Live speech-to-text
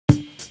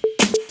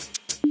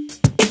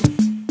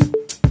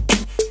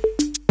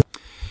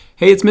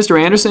Hey, it's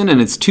Mr. Andersen and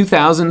it's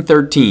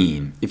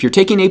 2013. If you're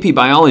taking AP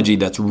Biology,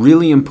 that's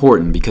really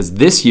important because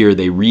this year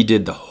they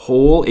redid the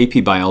whole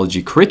AP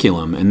Biology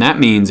curriculum, and that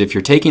means if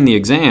you're taking the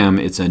exam,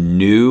 it's a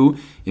new,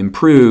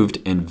 improved,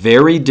 and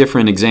very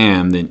different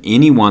exam than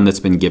any one that's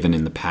been given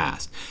in the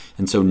past.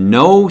 And so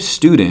no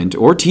student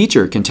or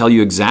teacher can tell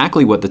you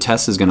exactly what the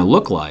test is going to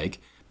look like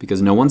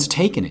because no one's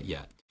taken it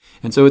yet.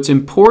 And so it's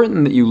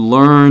important that you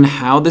learn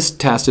how this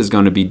test is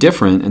going to be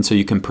different and so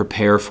you can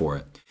prepare for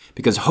it.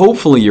 Because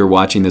hopefully you're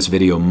watching this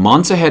video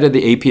months ahead of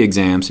the AP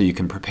exam so you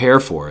can prepare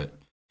for it.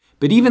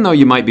 But even though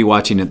you might be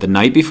watching it the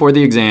night before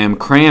the exam,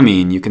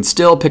 cramming, you can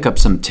still pick up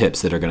some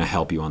tips that are going to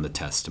help you on the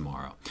test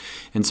tomorrow.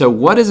 And so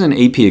what is an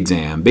AP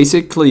exam?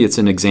 Basically, it's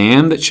an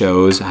exam that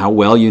shows how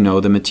well you know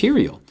the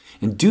material.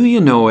 And do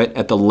you know it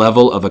at the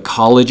level of a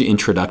college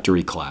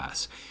introductory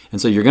class?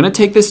 And so you're going to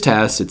take this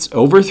test. It's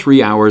over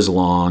 3 hours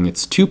long.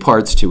 It's 2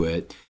 parts to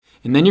it.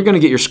 And then you're going to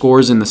get your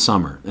scores in the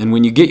summer. And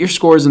when you get your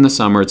scores in the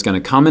summer, it's going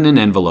to come in an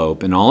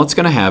envelope, and all it's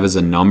going to have is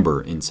a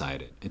number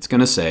inside it. It's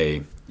going to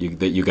say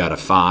that you got a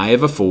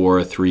 5, a 4,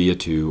 a 3, a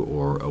 2,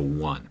 or a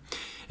 1.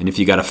 And if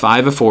you got a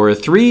 5, a 4, a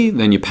 3,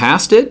 then you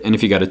passed it. And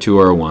if you got a 2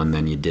 or a 1,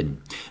 then you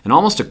didn't. And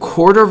almost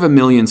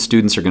 250,000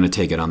 students are going to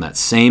take it on that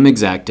same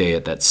exact day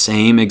at that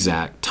same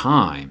exact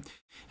time.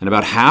 And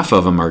about half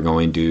of them are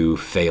going to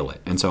fail it.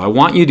 And so I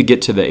want you to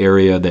get to the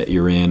area that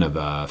you're in of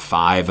a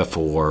 5, a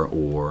 4,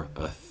 or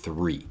a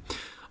 3.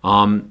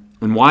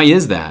 And why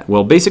is that?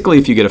 Well, basically,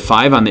 if you get a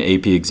 5 on the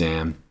AP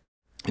exam,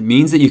 it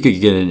means that you could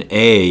get an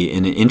A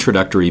in an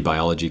introductory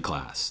biology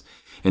class.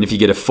 And if you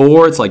get a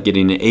 4, it's like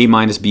getting an A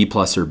minus B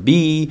plus or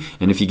B.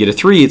 And if you get a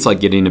 3, it's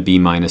like getting a B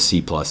minus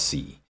C plus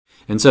C.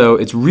 And so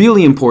it's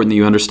really important that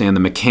you understand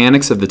the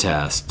mechanics of the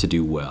test to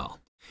do well.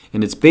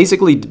 And it's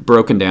basically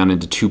broken down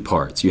into 2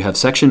 parts. You have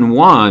section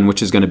 1,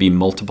 which is going to be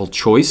multiple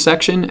choice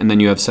section, and then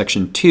you have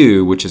section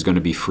 2, which is going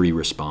to be free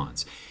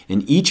response.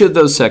 And each of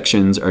those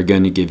sections are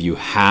going to give you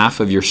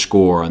half of your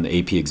score on the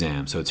AP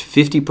exam. So it's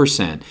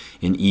 50%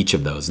 in each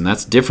of those, and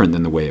that's different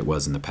than the way it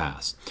was in the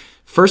past.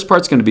 First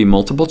part's going to be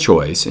multiple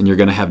choice, and you're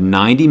going to have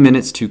 90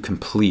 minutes to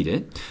complete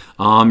it.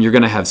 You're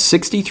going to have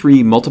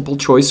 63 multiple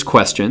choice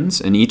questions,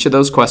 and each of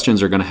those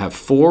questions are going to have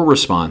 4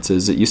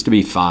 responses. It used to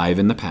be 5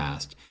 in the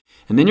past.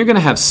 And then you're going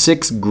to have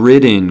 6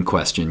 grid-in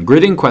questions.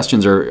 Grid-in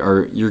questions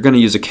are you're going to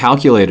use a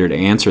calculator to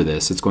answer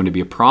this. It's going to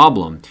be a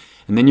problem.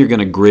 And then you're going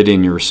to grid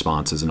in your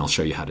responses, and I'll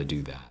show you how to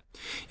do that.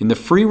 In the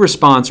free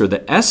response or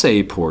the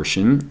essay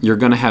portion, you're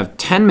going to have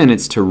 10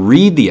 minutes to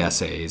read the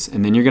essays,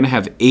 and then you're going to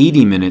have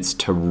 80 minutes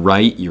to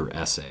write your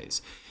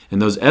essays.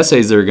 And those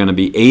essays, there are going to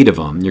be 8 of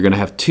them. You're going to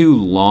have 2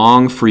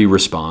 long free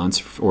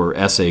response or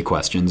essay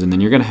questions, and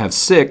then you're going to have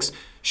 6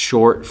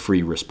 short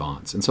free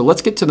response. And so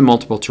let's get to the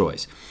multiple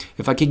choice.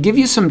 If I could give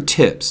you some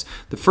tips,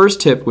 the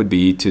first tip would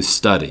be to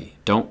study.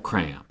 Don't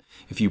cram.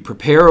 If you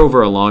prepare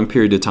over a long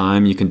period of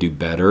time, you can do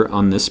better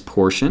on this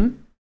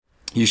portion.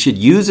 You should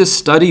use a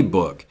study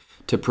book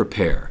to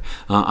prepare.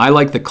 I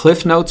like the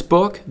Cliff Notes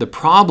book. The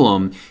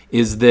problem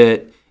is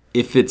that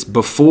if it's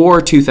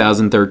before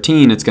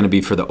 2013, it's going to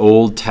be for the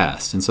old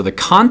test. And so the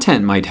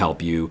content might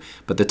help you,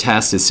 but the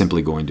test is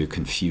simply going to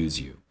confuse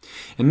you.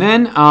 And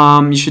then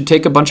you should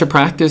take a bunch of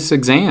practice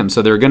exams.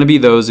 So there are going to be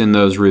those in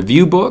those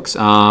review books,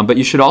 but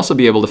you should also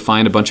be able to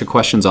find a bunch of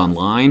questions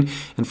online.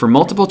 And for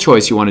multiple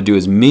choice, you want to do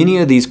as many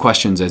of these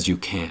questions as you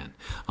can.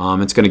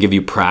 It's going to give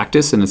you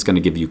practice and it's going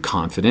to give you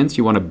confidence.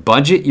 You want to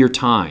budget your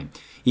time.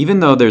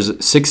 Even though there's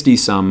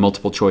 60-some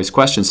multiple choice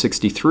questions,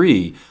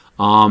 63,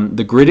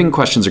 the grid-in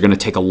questions are going to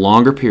take a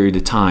longer period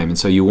of time. And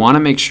so you want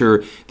to make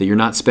sure that you're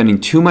not spending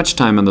too much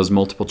time on those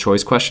multiple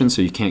choice questions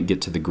so you can't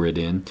get to the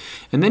grid-in.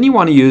 And then you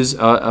want to use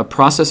a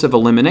process of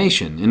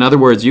elimination. In other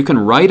words, you can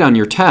write on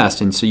your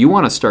test, and so you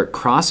want to start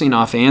crossing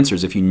off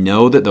answers if you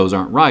know that those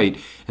aren't right.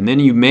 And then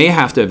you may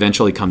have to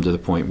eventually come to the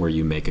point where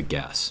you make a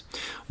guess.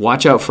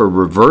 Watch out for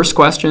reverse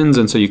questions,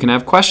 and so you can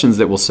have questions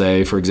that will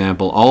say, for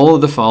example, all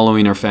of the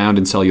following are found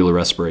in cellular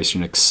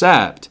respiration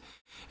except.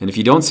 And if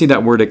you don't see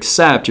that word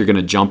except, you're going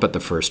to jump at the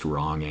first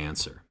wrong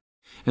answer.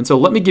 And so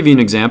let me give you an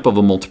example of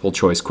a multiple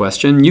choice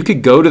question. You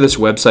could go to this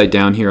website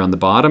down here on the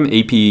bottom.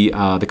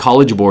 The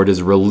College Board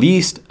has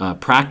released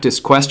practice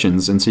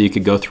questions, and so you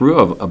could go through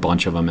a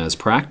bunch of them as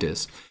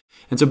practice.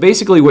 And so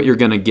basically what you're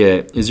going to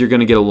get is you're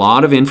going to get a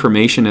lot of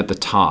information at the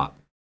top.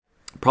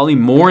 Probably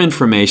more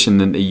information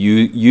than you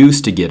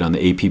used to get on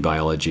the AP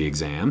Biology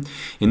exam.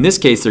 In this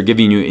case, they're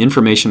giving you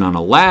information on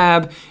a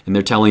lab, and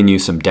they're telling you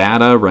some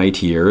data right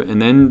here,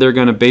 and then they're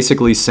going to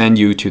basically send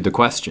you to the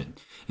question.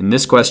 In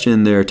this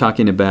question, they're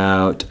talking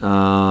about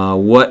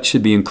what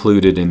should be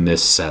included in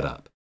this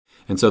setup.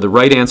 And so the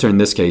right answer in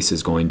this case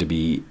is going to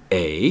be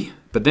A.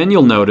 But then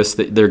you'll notice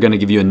that they're going to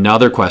give you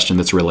another question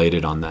that's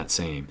related on that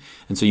same.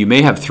 And so you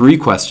may have 3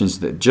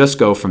 questions that just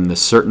go from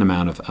this certain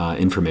amount of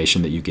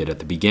information that you get at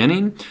the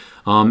beginning.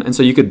 And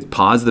so you could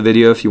pause the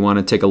video if you want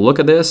to take a look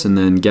at this and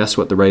then guess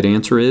what the right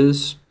answer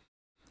is.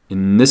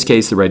 In this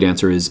case, the right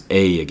answer is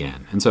A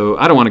again. And so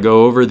I don't want to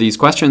go over these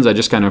questions. I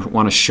just kind of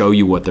want to show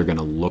you what they're going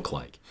to look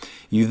like.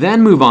 You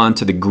then move on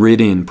to the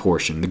grid-in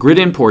portion. The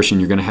grid-in portion,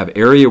 you're going to have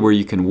area where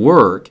you can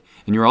work,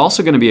 And you're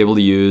also going to be able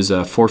to use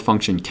a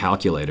 4-function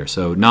calculator.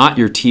 So not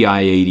your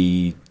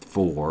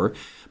TI-84,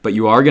 but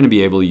you are going to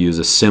be able to use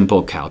a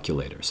simple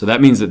calculator. So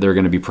that means that there are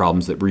going to be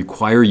problems that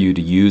require you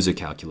to use a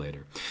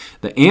calculator.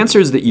 The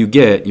answers that you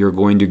get, you're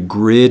going to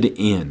grid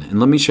in. And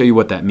let me show you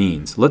what that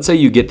means. Let's say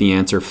you get the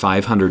answer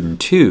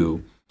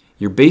 502.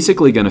 You're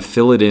basically going to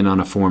fill it in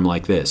on a form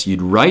like this.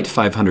 You'd write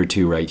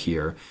 502 right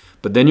here,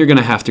 but then you're going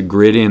to have to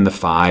grid in the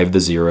 5, the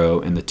 0,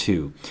 and the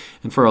 2.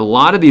 And for a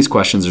lot of these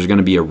questions, there's going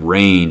to be a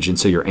range, and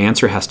so your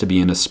answer has to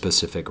be in a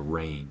specific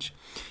range.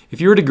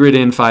 If you were to grid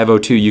in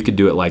 502, you could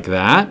do it like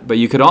that, but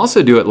you could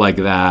also do it like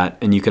that,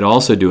 and you could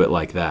also do it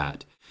like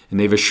that. And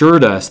they've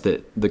assured us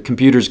that the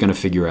computer's going to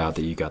figure out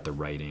that you got the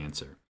right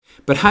answer.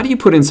 But how do you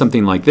put in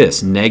something like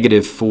this,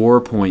 negative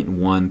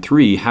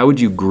 4.13? How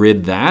would you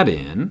grid that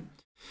in?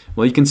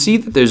 Well, you can see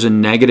that there's a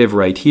negative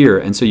right here,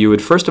 and so you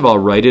would first of all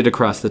write it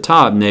across the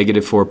top,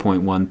 negative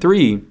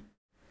 4.13,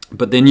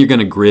 but then you're going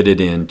to grid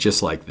it in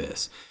just like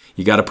this.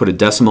 You got to put a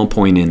decimal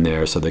point in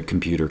there so the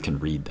computer can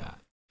read that.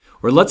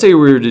 Or let's say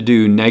we were to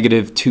do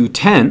negative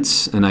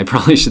 2/10, and I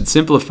probably should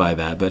simplify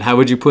that, but how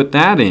would you put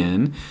that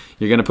in?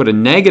 You're going to put a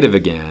negative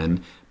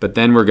again, but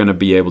then we're going to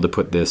be able to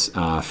put this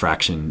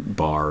fraction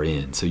bar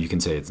in. So you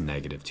can say it's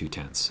negative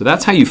 2/10. So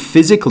that's how you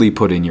physically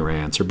put in your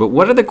answer. But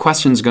what are the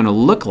questions going to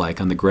look like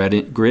on the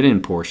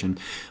grid-in portion?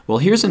 Well,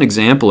 here's an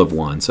example of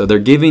one. So they're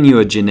giving you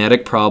a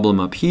genetic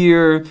problem up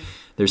here.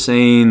 They're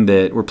saying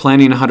that we're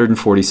planting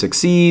 146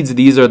 seeds.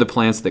 These are the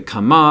plants that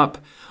come up.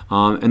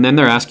 And then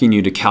they're asking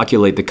you to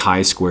calculate the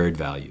chi-squared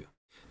value.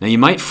 Now you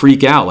might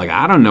freak out, like,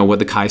 I don't know what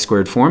the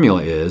chi-squared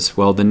formula is.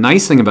 Well, the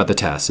nice thing about the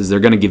test is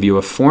they're going to give you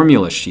a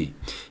formula sheet.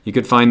 You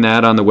could find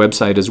that on the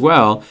website as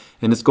well,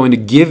 and it's going to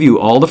give you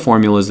all the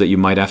formulas that you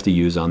might have to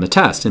use on the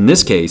test. In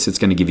this case, it's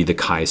going to give you the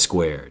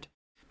chi-squared.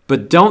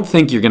 But don't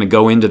think you're going to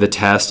go into the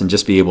test and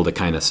just be able to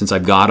kind of, since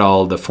I've got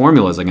all the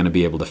formulas, I'm going to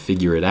be able to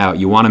figure it out.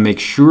 You want to make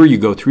sure you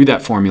go through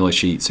that formula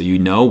sheet so you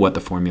know what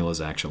the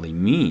formulas actually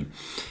mean.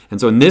 And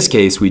so in this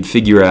case, we'd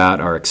figure out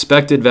our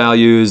expected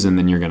values, and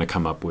then you're going to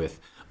come up with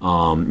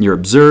your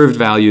observed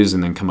values,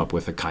 and then come up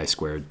with a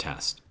chi-squared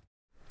test,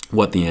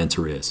 what the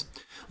answer is.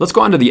 Let's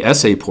go on to the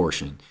essay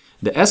portion.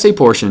 The essay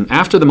portion,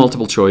 after the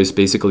multiple choice,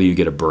 basically you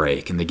get a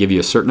break, and they give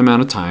you a certain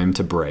amount of time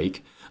to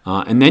break.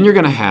 And then you're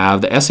going to have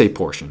the essay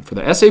portion. For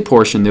the essay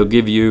portion, they'll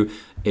give you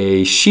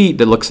a sheet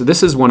that looks,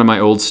 this is one of my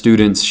old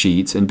students'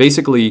 sheets, and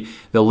basically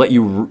they'll let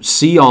you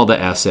see all the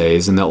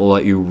essays, and they'll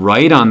let you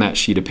write on that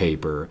sheet of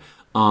paper,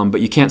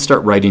 but you can't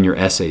start writing your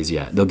essays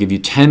yet. They'll give you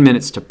 10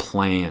 minutes to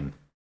plan.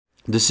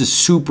 This is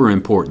super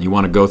important. You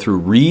want to go through,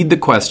 read the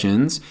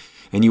questions,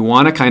 and you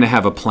want to kind of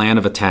have a plan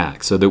of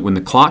attack so that when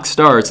the clock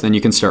starts, then you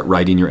can start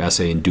writing your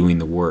essay and doing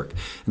the work.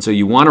 And so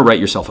you want to write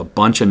yourself a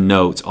bunch of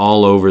notes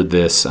all over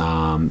this,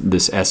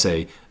 this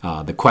essay,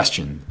 the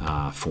question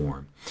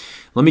form.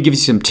 Let me give you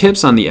some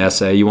tips on the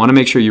essay. You want to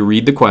make sure you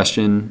read the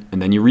question, and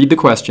then you read the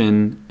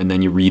question, and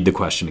then you read the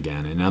question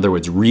again. In other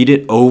words, read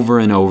it over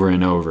and over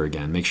and over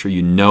again. Make sure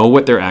you know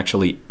what they're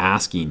actually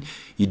asking.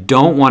 You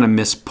don't want to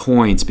miss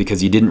points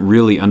because you didn't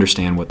really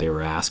understand what they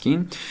were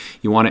asking.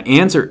 You want to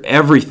answer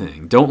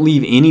everything. Don't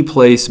leave any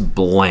place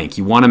blank.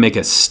 You want to make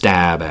a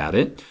stab at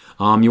it.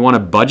 You want to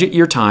budget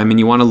your time, and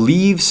you want to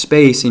leave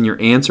space in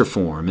your answer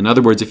form. In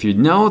other words, if you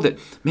know that,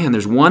 man,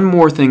 there's one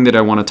more thing that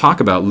I want to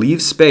talk about,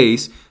 leave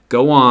space,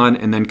 go on,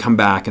 and then come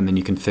back, and then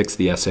you can fix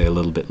the essay a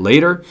little bit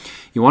later.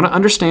 You want to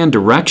understand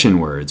direction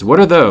words. What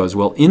are those?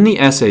 Well, in the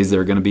essays,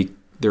 there are going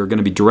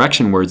to be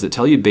direction words that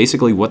tell you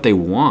basically what they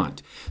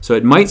want. So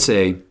it might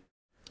say,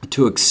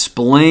 to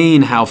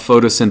explain how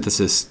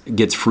photosynthesis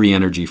gets free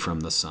energy from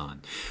the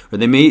sun. Or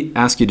they may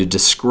ask you to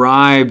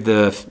describe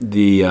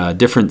the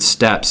different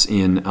steps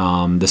in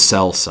the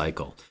cell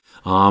cycle.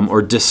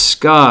 Or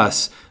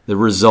discuss the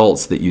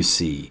results that you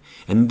see.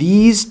 And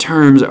these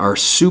terms are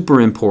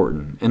super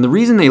important. And the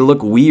reason they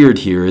look weird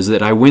here is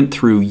that I went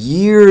through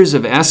years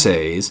of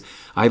essays.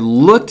 I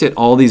looked at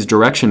all these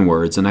direction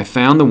words, and I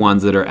found the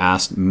ones that are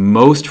asked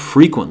most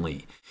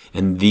frequently.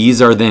 And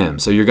these are them.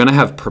 So you're going to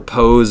have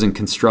propose and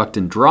construct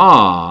and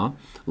draw,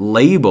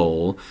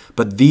 label,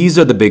 but these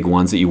are the big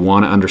ones that you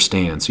want to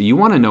understand. So you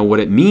want to know what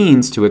it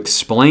means to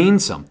explain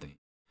something.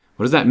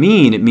 What does that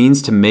mean? It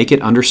means to make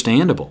it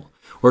understandable.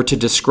 Or to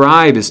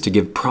describe is to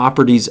give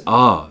properties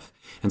of.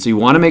 And so you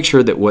want to make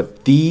sure that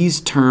what these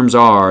terms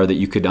are, that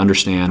you could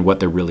understand what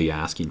they're really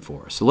asking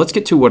for. So let's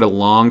get to what a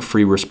long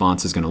free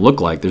response is going to look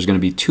like. There's going to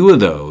be 2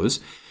 of those.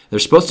 They're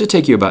supposed to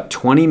take you about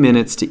 20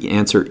 minutes to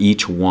answer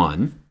each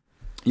one.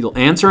 You'll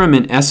answer them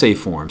in essay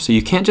form. So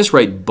you can't just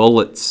write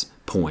bullets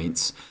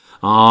points.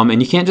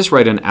 And you can't just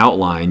write an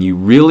outline. You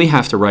really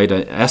have to write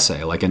an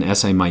essay, like an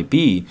essay might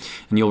be,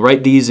 and you'll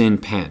write these in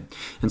pen.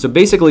 And so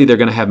basically they're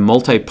going to have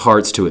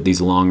multi-parts to it,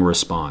 these long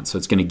response. So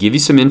it's going to give you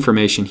some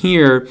information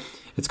here.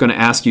 It's going to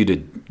ask you to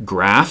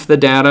graph the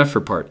data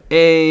for part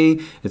A.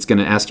 It's going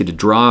to ask you to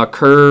draw a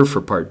curve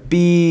for part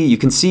B. You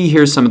can see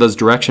here some of those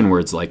direction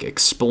words like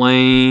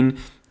explain,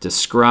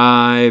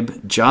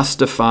 describe,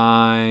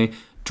 justify,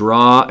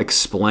 draw,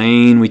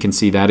 explain. We can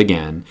see that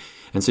again.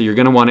 And so you're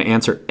going to want to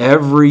answer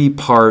every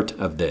part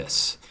of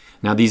this.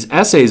 Now these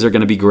essays are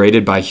going to be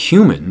graded by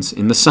humans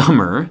in the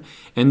summer,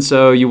 and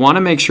so you want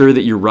to make sure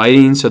that you're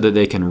writing so that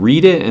they can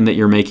read it and that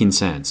you're making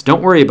sense.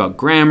 Don't worry about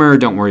grammar,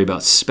 don't worry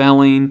about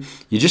spelling.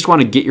 You just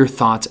want to get your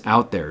thoughts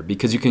out there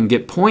because you can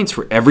get points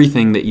for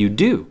everything that you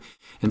do.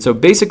 And so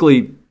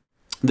basically,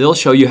 they'll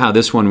show you how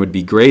this one would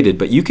be graded,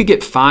 but you could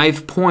get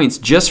 5 points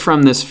just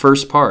from this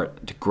first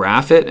part, to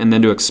graph it and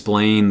then to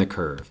explain the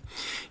curve.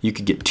 You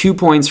could get 2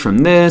 points from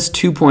this,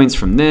 2 points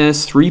from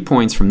this, 3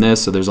 points from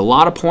this, so there's a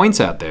lot of points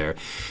out there.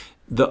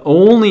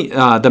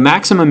 The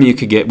maximum you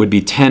could get would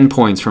be 10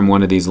 points from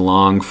one of these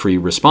long free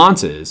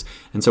responses.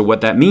 And so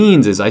what that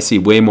means is I see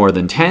way more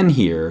than 10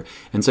 here.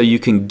 And so you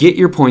can get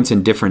your points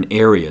in different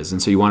areas.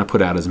 And so you want to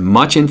put out as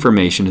much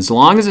information. As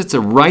long as it's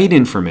the right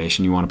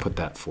information, you want to put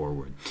that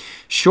forward.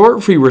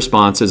 Short free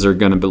responses are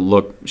going to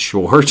look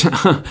short.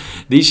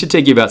 These should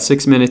take you about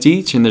 6 minutes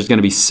each, and there's going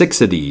to be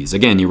 6 of these.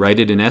 Again, you write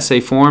it in essay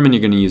form, and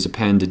you're going to use a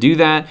pen to do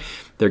that.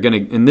 They're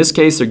going to, in this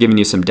case, they're giving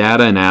you some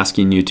data and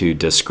asking you to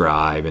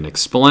describe and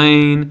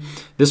explain.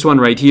 This one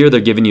right here, they're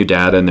giving you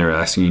data and they're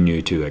asking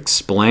you to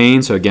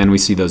explain. So again, we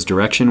see those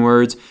direction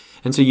words.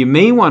 And so you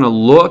may want to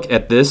look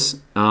at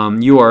this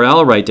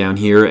URL right down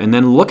here and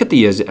then look at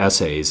the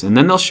essays. And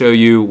then they'll show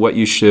you what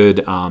you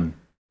should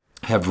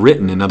have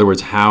written. In other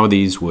words, how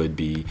these would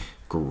be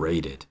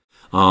graded.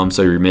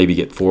 So you maybe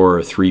get 4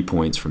 or 3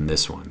 points from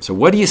this one. So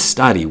what do you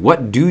study?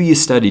 What do you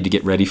study to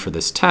get ready for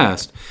this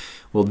test?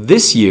 Well,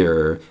 this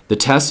year, the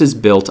test is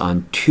built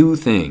on 2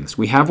 things.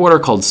 We have what are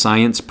called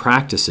science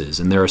practices,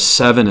 and there are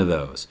 7 of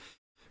those.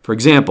 For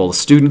example, a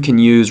student can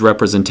use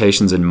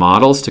representations and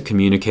models to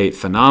communicate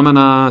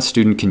phenomena. A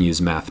student can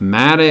use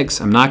mathematics.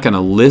 I'm not going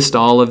to list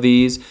all of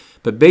these,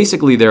 but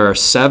basically there are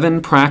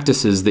 7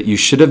 practices that you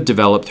should have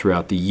developed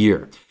throughout the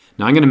year.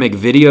 Now, I'm going to make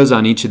videos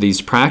on each of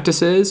these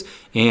practices,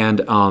 and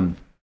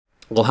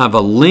we'll have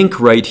a link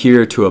right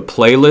here to a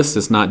playlist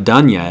that's not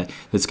done yet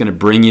that's going to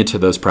bring you to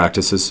those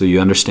practices so you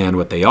understand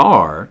what they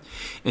are.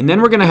 And then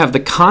we're going to have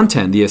the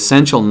content, the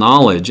essential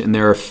knowledge, and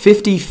there are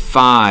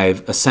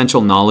 55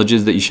 essential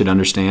knowledges that you should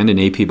understand in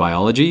AP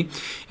Biology.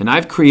 And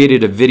I've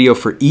created a video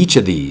for each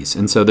of these.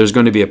 And so there's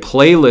going to be a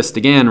playlist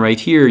again right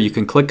here you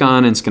can click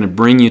on, and it's going to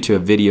bring you to a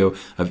video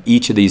of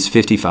each of these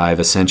 55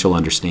 essential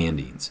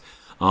understandings.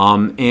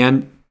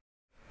 And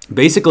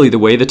basically, the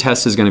way the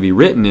test is going to be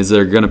written is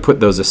they're going to put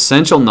those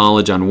essential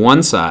knowledge on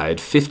one side,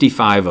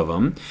 55 of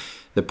them,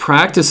 the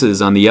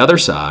practices on the other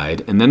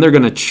side, and then they're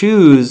going to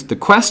choose the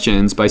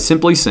questions by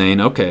simply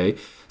saying, okay,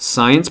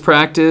 science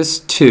practice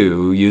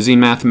 2 using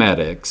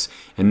mathematics,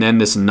 and then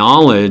this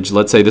knowledge,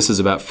 let's say this is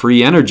about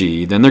free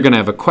energy, then they're going to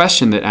have a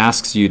question that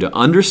asks you to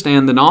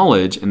understand the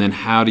knowledge and then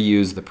how to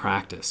use the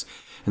practice.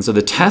 And so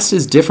the test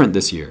is different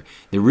this year.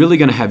 They're really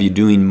going to have you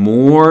doing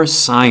more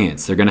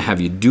science. They're going to have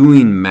you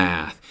doing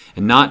math.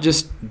 And not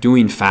just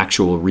doing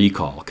factual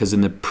recall. Because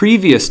in the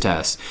previous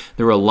tests,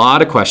 there were a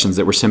lot of questions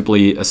that were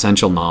simply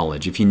essential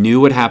knowledge. If you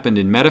knew what happened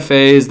in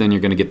metaphase, then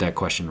you're going to get that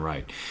question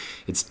right.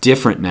 It's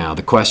different now.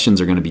 The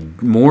questions are going to be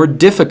more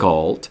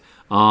difficult,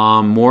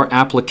 more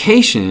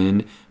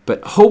application,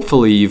 but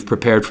hopefully you've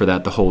prepared for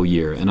that the whole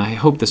year. And I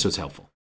hope this was helpful.